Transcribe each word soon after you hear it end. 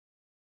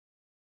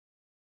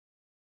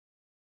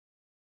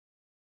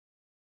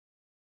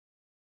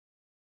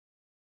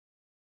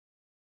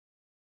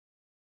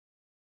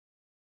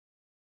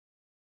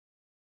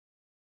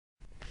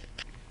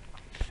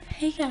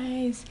Hey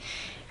guys,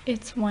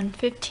 it's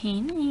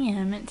 1:15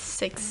 a.m.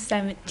 It's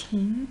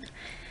 6:17.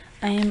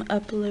 I am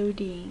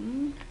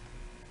uploading.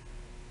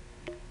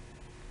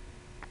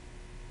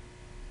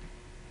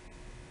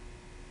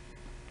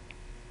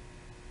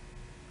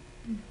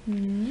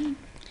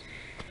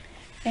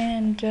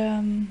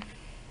 And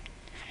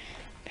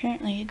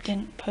apparently it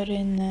didn't put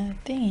in the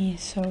thingy,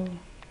 so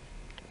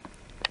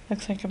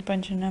looks like a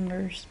bunch of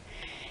numbers.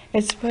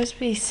 It's supposed to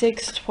be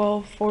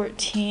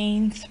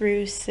 6/12/14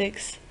 through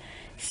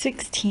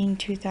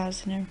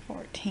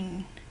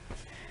 6/16/2014.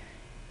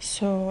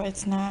 So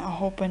it's not a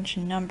whole bunch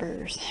of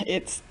numbers,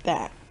 it's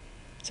that.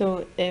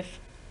 So if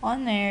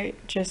on there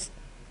just,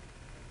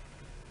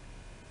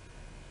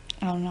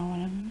 I don't know what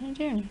I'm gonna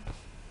do,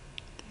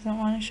 doesn't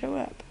want to show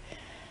up,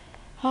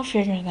 I'll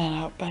figure that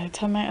out by the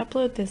time I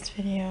upload this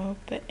video.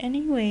 But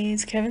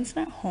anyways, Kevin's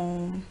not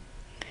home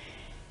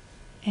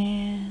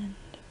and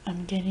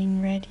I'm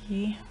getting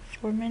ready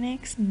for my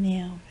next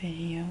nail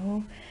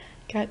video.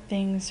 Got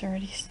things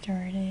already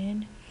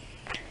started,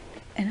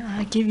 and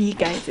I'll give you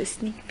guys a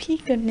sneak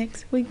peek of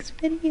next week's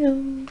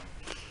video.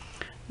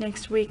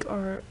 Next week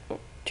or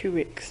 2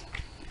 weeks.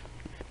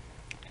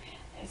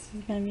 This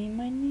is gonna be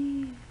my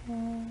nail.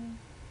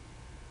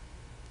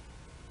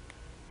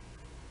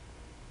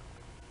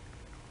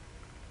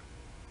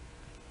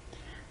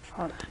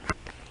 Hold on.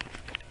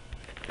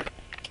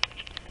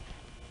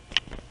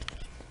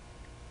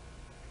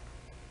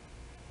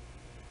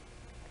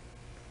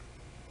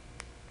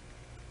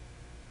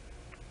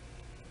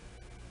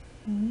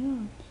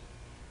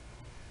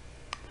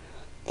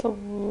 It's a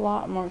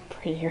lot more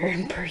prettier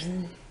in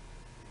person.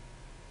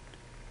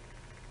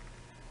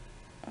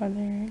 Oh,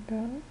 there it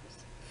goes.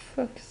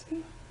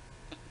 Focusing.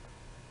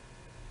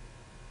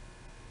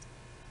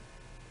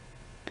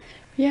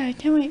 Yeah, I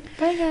can't wait.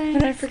 Bye guys.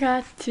 What I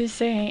forgot to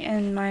say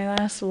in my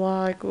last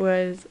vlog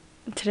was,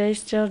 today's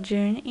still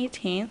June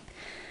 18th,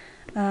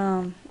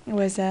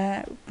 was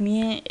that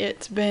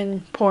it's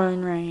been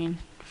pouring rain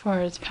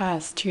for the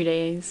past 2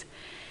 days.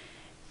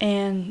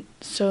 And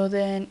so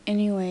then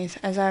anyways,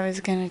 as I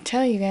was gonna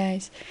tell you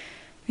guys,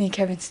 me and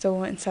Kevin still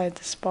went inside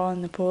the spa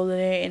in the pool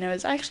today, and it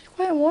was actually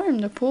quite warm.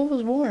 The pool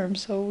was warm,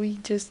 so we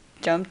just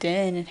jumped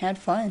in and had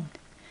fun.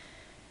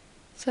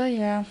 So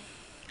yeah,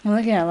 I'm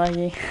looking at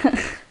Lucky.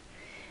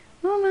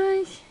 Oh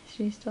my,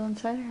 she's still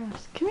inside her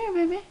house. Come here,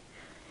 baby.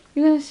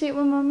 You gonna sit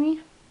with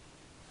mommy?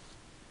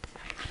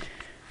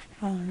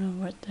 I don't know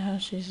what the hell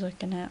she's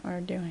looking at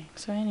or doing.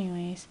 So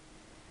anyways,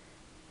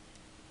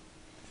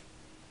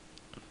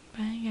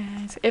 bye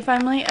guys. If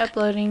I'm late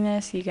uploading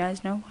this, you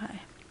guys know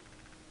why.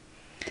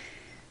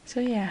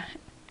 So yeah,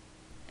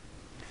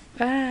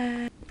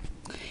 bye.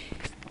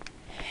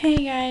 Hey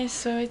guys,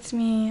 so it's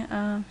me.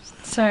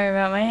 Sorry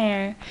about my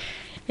hair.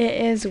 It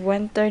is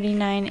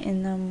 1:39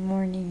 in the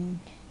morning.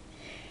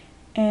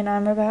 And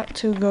I'm about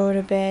to go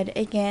to bed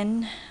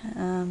again.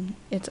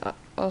 It's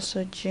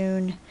also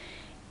June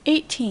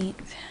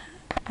 18th,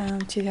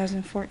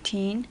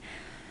 2014.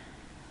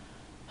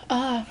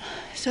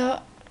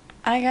 So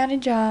I got a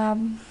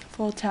job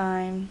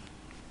full-time,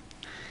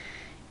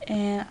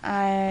 and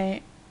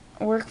I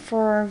work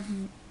for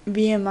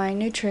VMI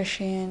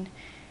Nutrition.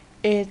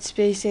 It's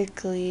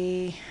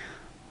basically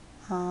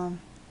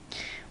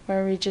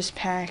where we just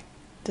pack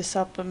the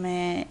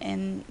supplement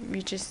and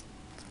we just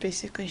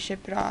basically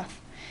ship it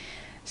off.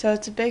 So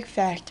it's a big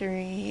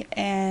factory,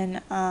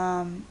 and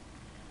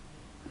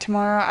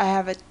tomorrow I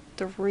have a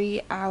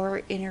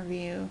 3-hour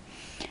interview.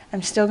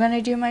 I'm still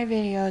gonna do my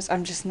videos,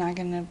 I'm just not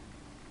gonna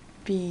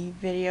be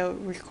video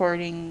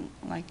recording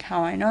like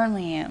how I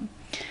normally am.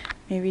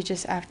 Maybe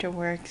just after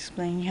work,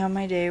 explaining how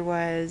my day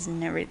was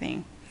and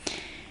everything.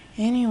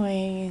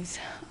 Anyways,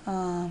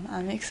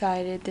 I'm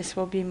excited. This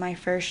will be my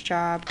first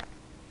job.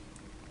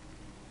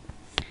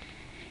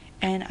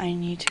 And I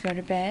need to go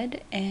to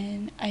bed,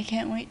 and I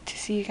can't wait to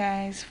see you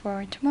guys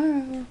for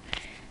tomorrow.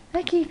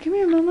 Lucky, come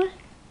here, mama.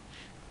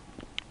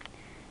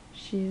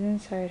 She's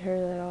inside her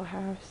little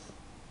house.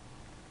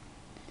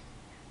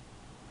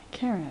 My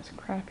camera has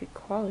crappy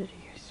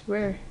quality, I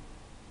swear.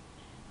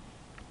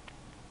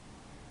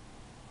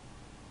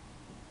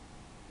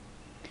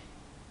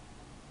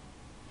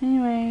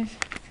 Anyways,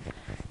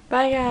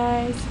 bye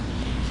guys.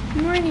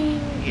 Good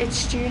morning.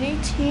 It's June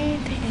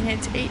 18th, and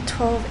it's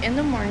 8:12 in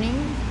the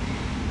morning.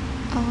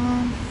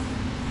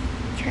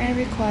 Trying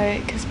to be quiet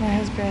because my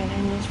husband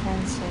and his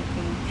friends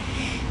sleeping,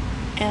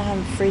 and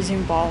I'm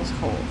freezing balls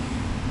cold.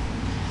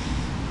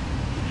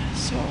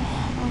 So,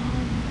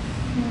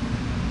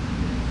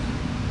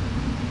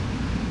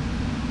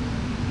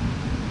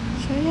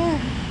 yeah,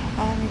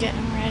 I'm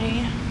getting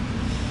ready.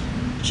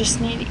 Just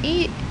need to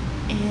eat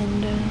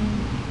and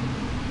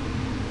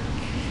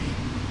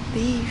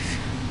leave.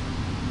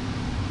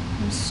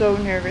 I'm so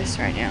nervous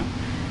right now.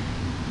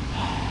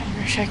 I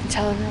wish I could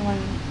tell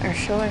everyone or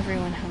show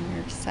everyone how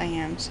nervous I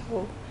am.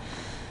 So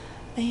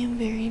I am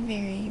very,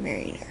 very,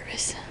 very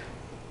nervous.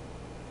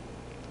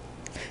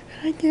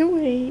 I can't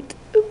wait.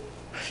 Ooh.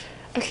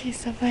 Okay,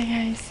 so bye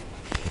guys.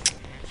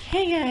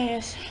 Hey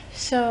guys.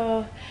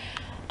 So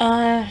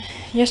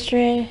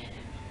yesterday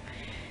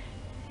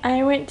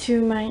I went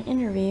to my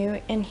interview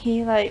and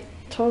he like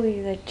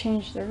totally like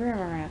changed the room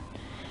around.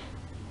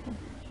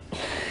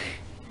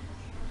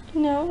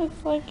 No,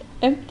 it's like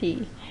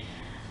empty.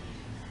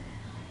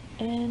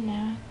 And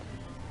now,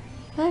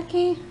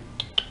 Lucky.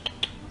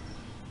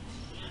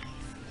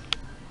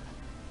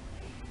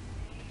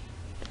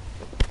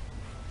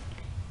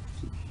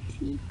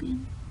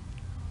 Sleeping.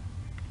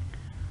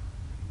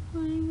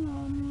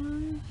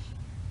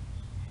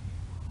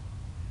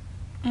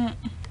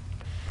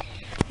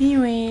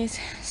 Anyways,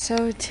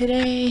 so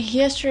today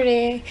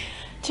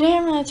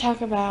I'm going to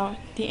talk about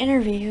the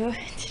interview.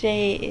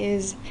 Today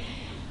is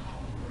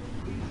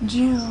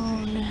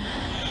June.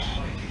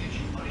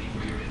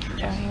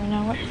 Don't even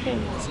know what it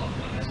is.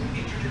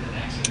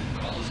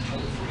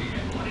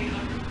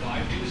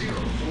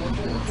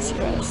 Let's see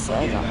what it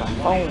says on my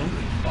phone.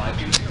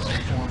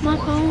 My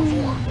phone.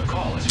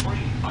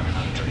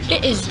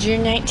 It is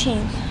June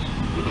 19th.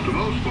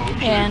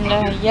 And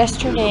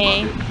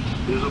yesterday,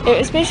 it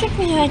was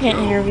basically like an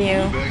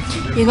interview.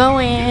 You go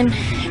in,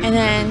 and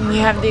then you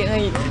have the,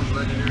 like,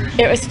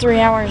 it was 3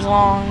 hours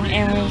long,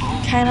 and we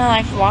kind of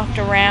like walked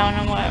around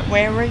and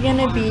where we're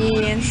gonna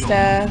be and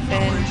stuff,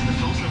 and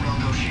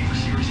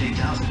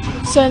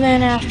so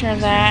then after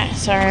that,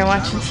 sorry,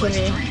 watching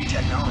TV.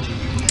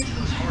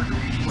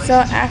 So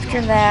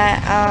after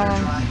that,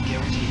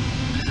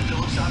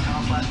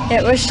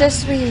 it was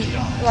just we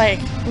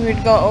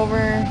would go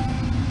over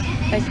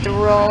like the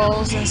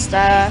roles and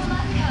stuff,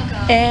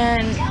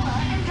 and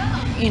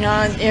you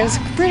know, it was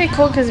pretty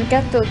cool because we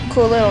got the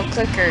cool little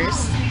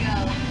clickers,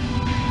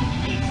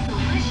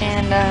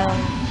 and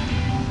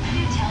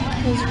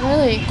it was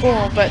really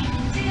cool. But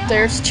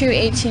there's two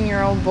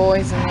 18-year-old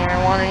boys in there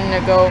wanting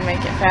to go make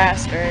it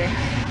faster,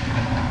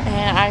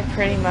 and I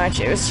pretty much,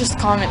 it was just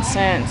common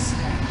sense,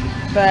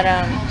 but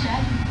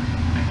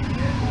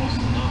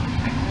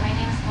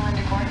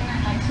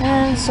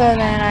and so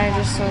then I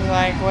just was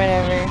like,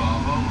 whatever.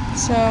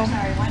 So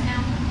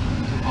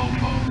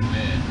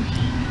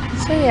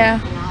yeah.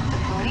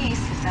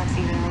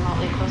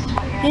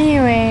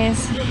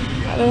 Anyways,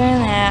 other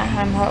than that,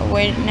 I'm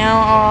waiting. Now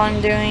all I'm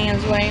doing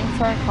is waiting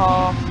for a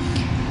call.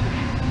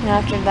 And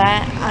after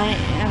that, I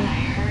am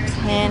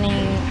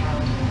planning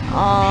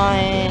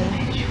on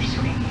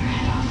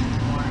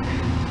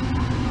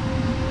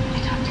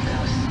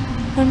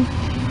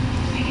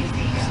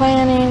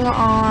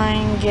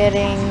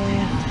getting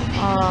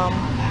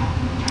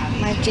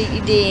my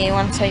GED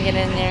once I get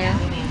in there.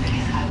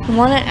 I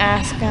want to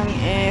ask them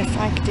if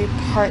I could do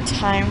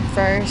part-time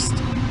first,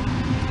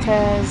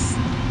 because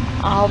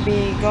I'll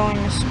be going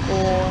to school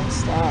and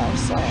stuff.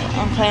 So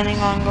I'm planning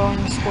on going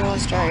to school,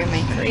 starting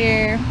my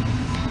career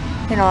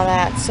and all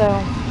that. So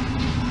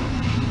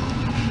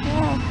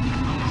yeah.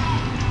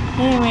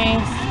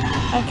 Anyways,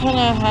 I kind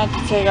of had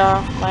to take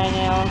off my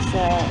nail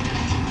set.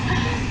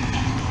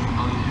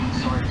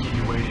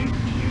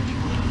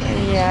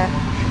 Yeah.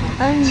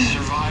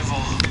 Survival.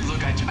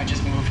 Look, I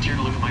just moved here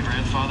to live with my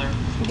grandfather.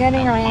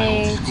 Getting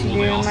ready to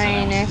do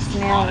my next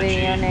nail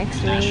video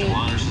next week.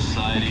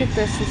 Look at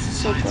this is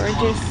so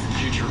gorgeous.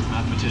 Future of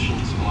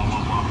mathematicians, blah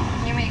blah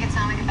blah. You make it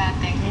sound like a bad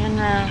thing. And you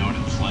know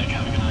what it's like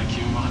having an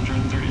IQ of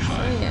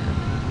 135. yeah.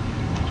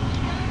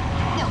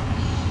 No.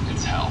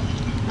 It's hell.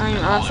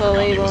 I'm also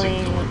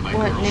labeling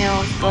what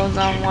nails goes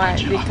on what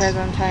because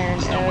I'm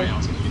tired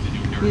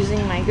of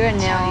using my good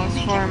nails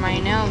for my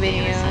nail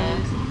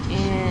videos,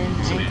 and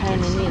I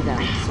kind of need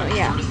them. So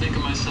yeah.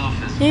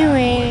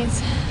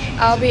 Anyways,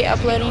 I'll be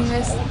uploading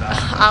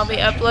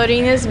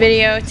this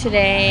video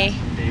today.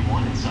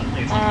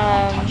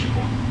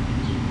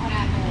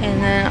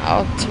 And then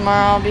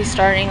tomorrow I'll be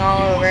starting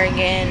all over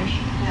again.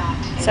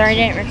 Sorry I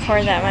didn't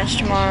record that much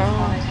tomorrow.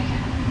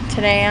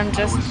 Today I'm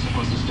just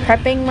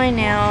prepping my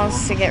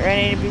nails to get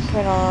ready to be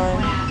put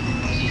on.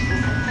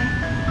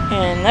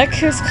 And look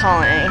who's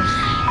calling.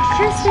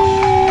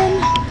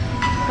 Kristen!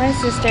 My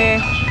sister.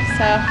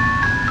 So,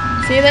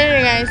 see you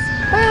later guys.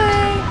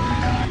 Bye!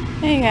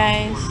 Hey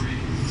guys.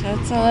 So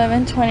it's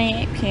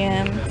 11:28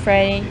 p.m.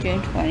 Friday,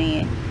 June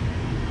 28th.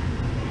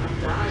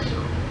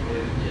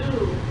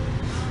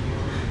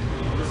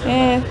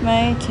 If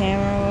my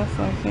camera will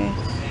focus.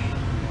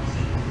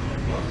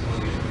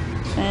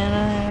 And I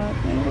don't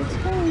think it's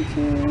going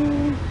to.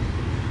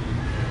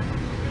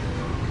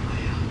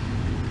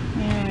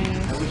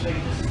 Anyways.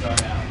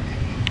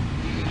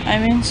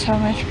 I'm in so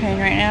much pain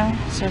right now,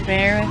 so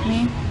bear with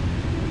me.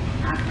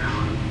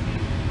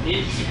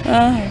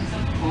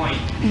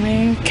 Me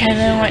and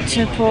Kevin went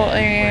to the pool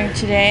earlier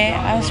today.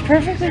 I was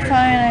perfectly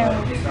fine.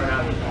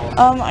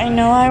 I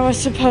know I was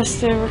supposed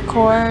to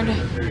record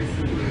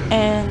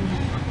and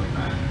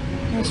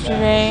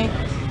yesterday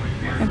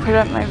and put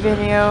up my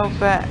video,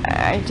 but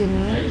I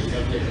didn't.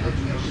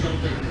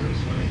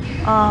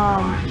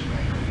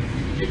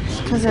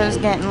 Because it was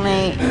getting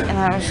late and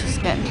I was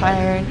just getting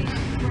tired.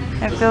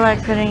 I feel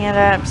like putting it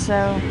up,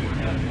 so,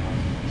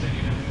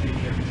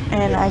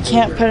 and I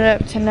can't put it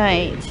up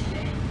tonight.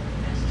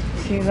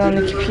 If you go on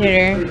the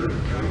computer.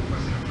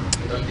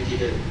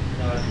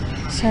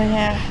 So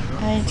yeah,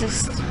 I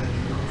just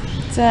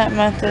It's that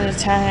month at a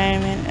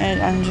time,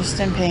 and I'm just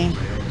in pain.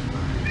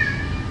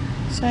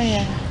 So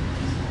yeah.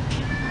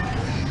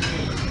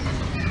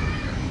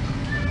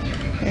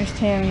 There's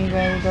Tammy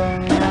by the door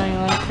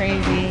meowing like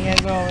crazy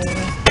as always.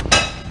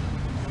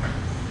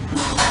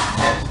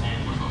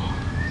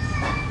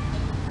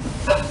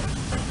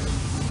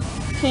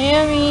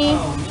 Tammy!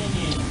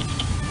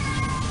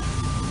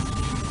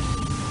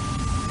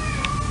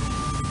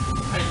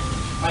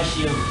 My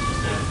shield is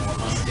just there.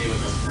 Must stay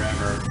with us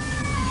forever.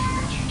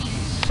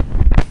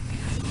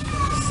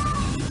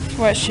 It's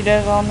what she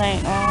does all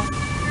night long.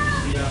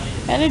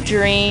 I had a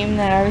dream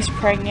that I was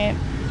pregnant.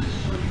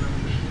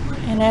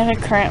 And I had a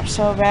cramp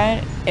so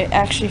bad, it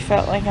actually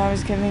felt like I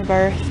was giving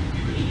birth.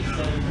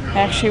 It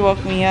actually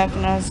woke me up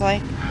and I was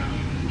like,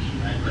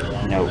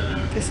 nope,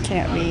 this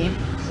can't be.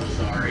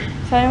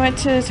 So I went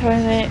to the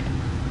toilet,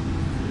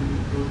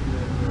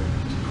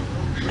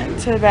 went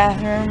to the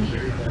bathroom,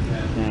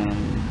 and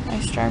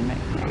I started my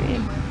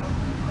period.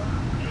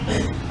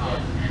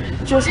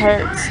 It just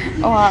hurts a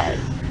lot.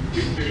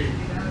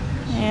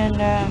 And,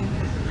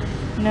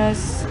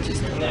 it's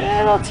just a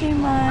little too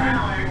much.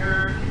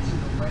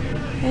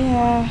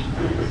 Yeah.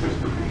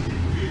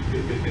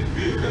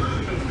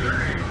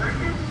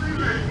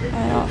 I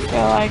don't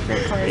feel like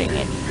recording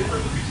it.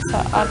 So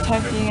I'll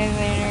talk to you guys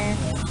later.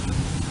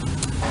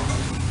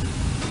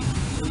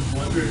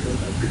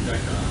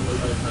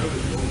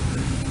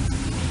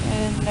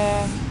 And,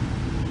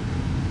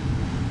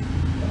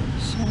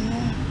 so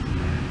yeah.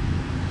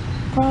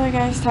 Probably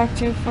guys talk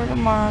to you for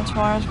tomorrow.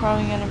 Tomorrow's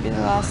probably gonna be the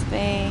last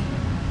day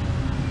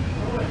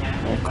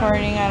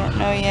recording. I don't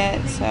know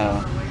yet.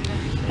 So,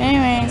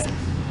 anyways,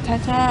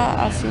 ta-ta.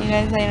 I'll see you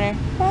guys later.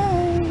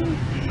 Bye.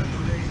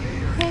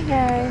 Hey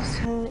guys,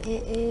 so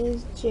it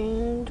is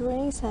June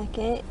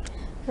 22nd.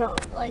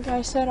 Like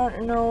I said, I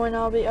don't know when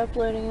I'll be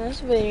uploading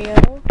this video.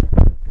 I'm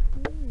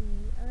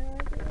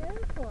at the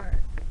airport.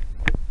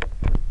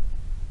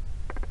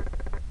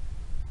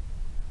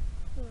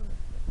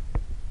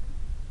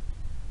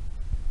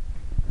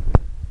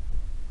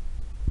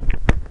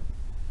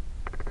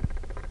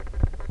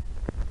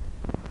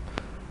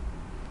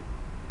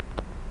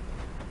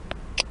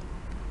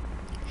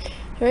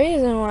 The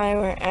reason why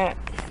we're at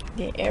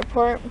the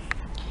airport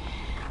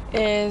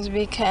is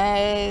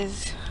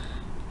because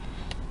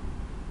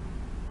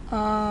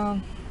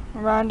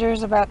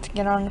Roger's about to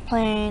get on the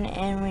plane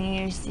and we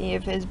need to see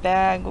if his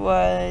bag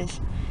was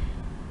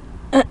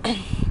the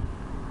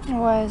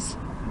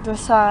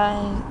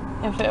size,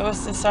 if it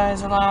was the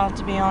size allowed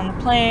to be on the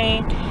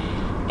plane.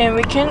 And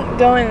we couldn't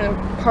go in the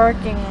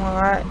parking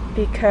lot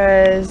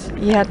because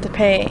you have to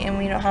pay and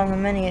we don't have the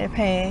money to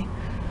pay.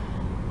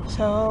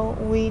 So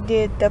we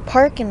did the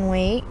park and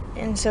wait,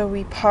 and so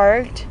we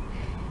parked,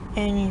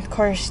 and of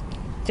course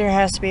there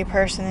has to be a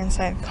person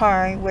inside the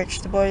car,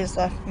 which the boys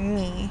left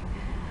me,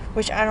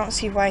 which I don't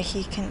see why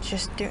he can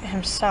just do it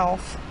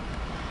himself.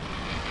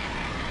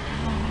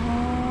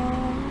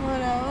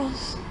 What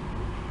else?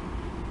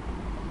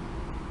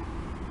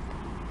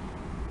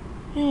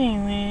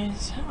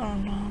 Anyways, I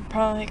don't know,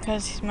 probably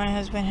because my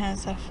husband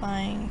has a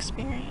flying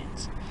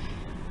experience.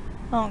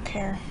 I don't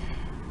care.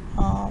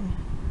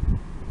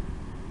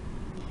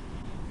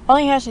 All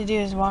he has to do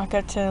is walk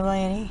up to the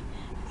lady,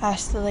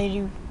 ask the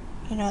lady,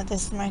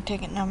 this is my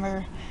ticket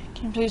number.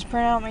 Can you please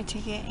print out my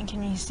ticket and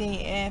can you see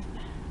if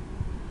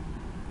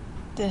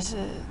this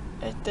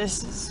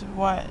is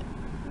what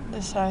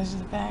the size of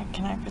the bag?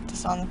 Can I put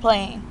this on the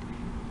plane?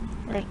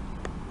 That's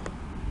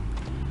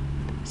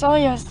all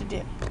he has to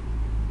do.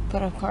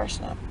 But of course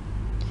not.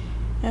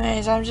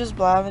 Anyways, I'm just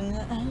blabbing.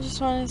 I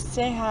just wanted to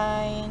say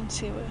hi and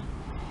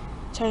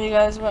tell you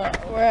guys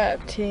what we're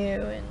up to,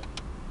 and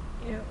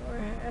we're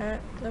at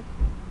the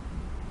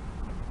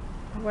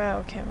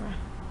wow camera.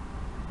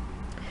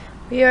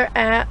 We are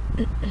at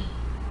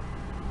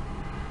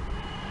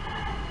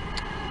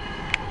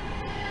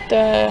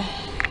the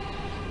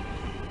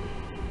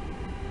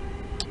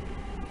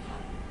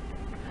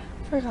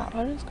forgot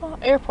what it's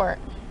called, airport.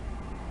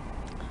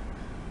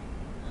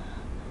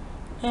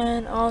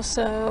 And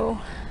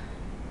also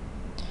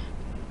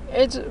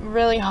it's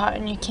really hot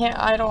and you can't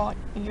idle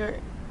your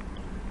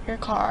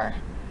car.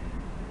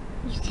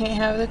 You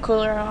can't have the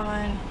cooler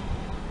on.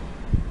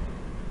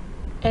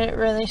 And it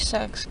really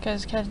sucks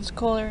because Kevin's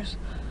cooler's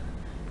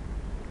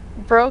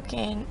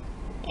broken,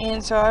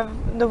 and so I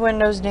have the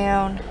windows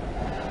down,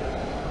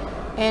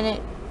 and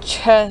it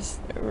just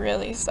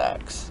really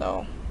sucks.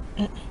 So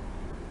and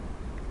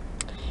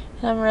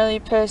I'm really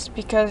pissed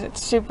because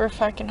it's super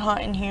fucking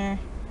hot in here.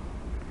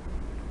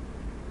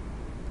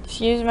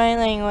 Excuse my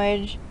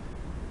language.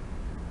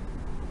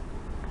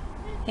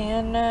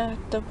 And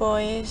the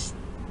boys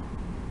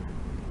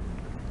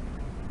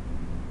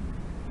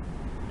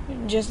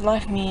just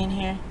left me in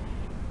here.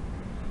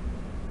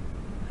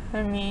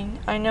 I mean,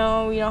 I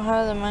know we don't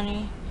have the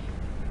money,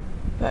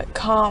 but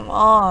come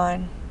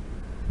on.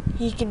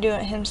 He can do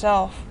it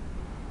himself.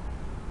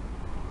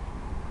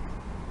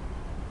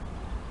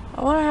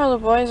 I wonder how the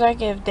boys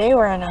like it if they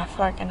were in a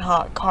fucking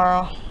hot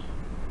car.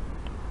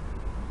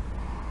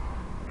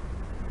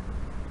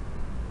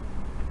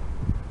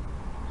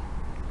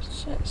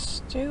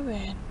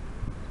 stupid.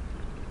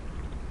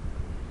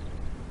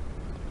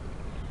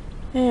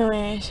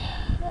 Anyways,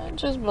 I'm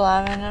just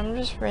blabbing. I'm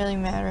just really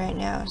mad right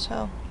now,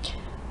 so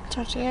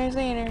talk to you guys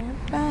later.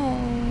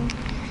 Bye.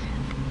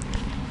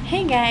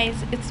 Hey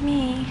guys, it's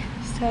me.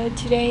 So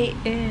today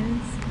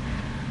is,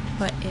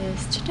 what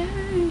is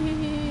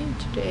today?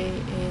 Today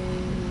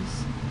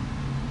is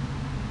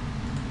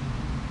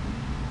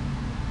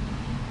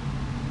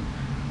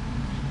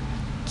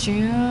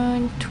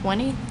June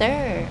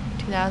 23rd,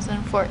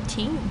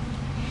 2014.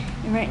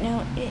 And right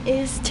now it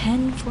is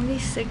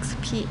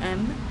 10:46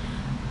 p.m.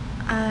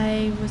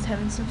 I was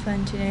having some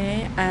fun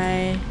today.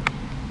 I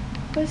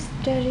was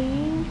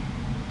studying.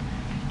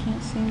 I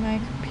can't see my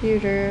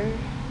computer.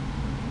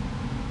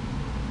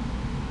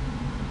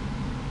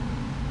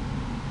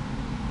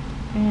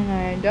 And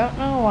I don't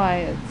know why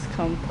it's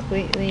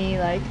completely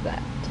like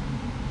that.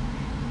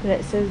 But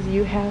it says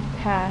you have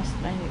passed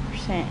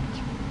 90%.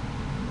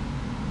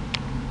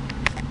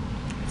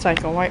 It's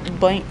like a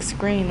white blank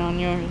screen on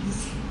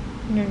yours.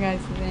 Your guys'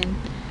 end.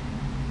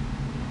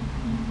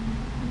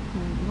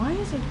 Why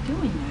is it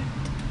doing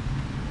that?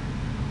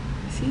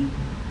 See?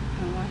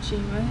 I'm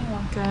watching Willy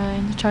Wonka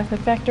and the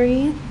Chocolate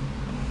Factory.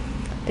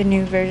 The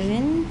new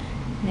version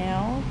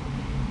now.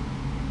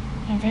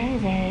 I'm very,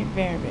 very,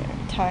 very, very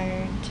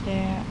tired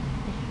today.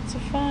 It's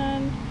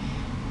fun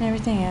and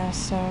everything else.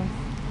 So,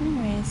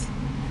 anyways,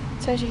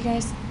 talk to you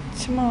guys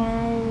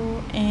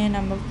tomorrow. And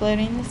I'm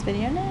uploading this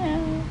video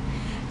now.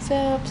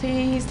 So,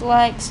 please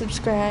like,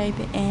 subscribe,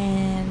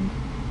 and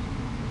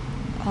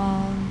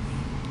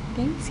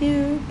thanks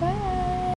you. Bye.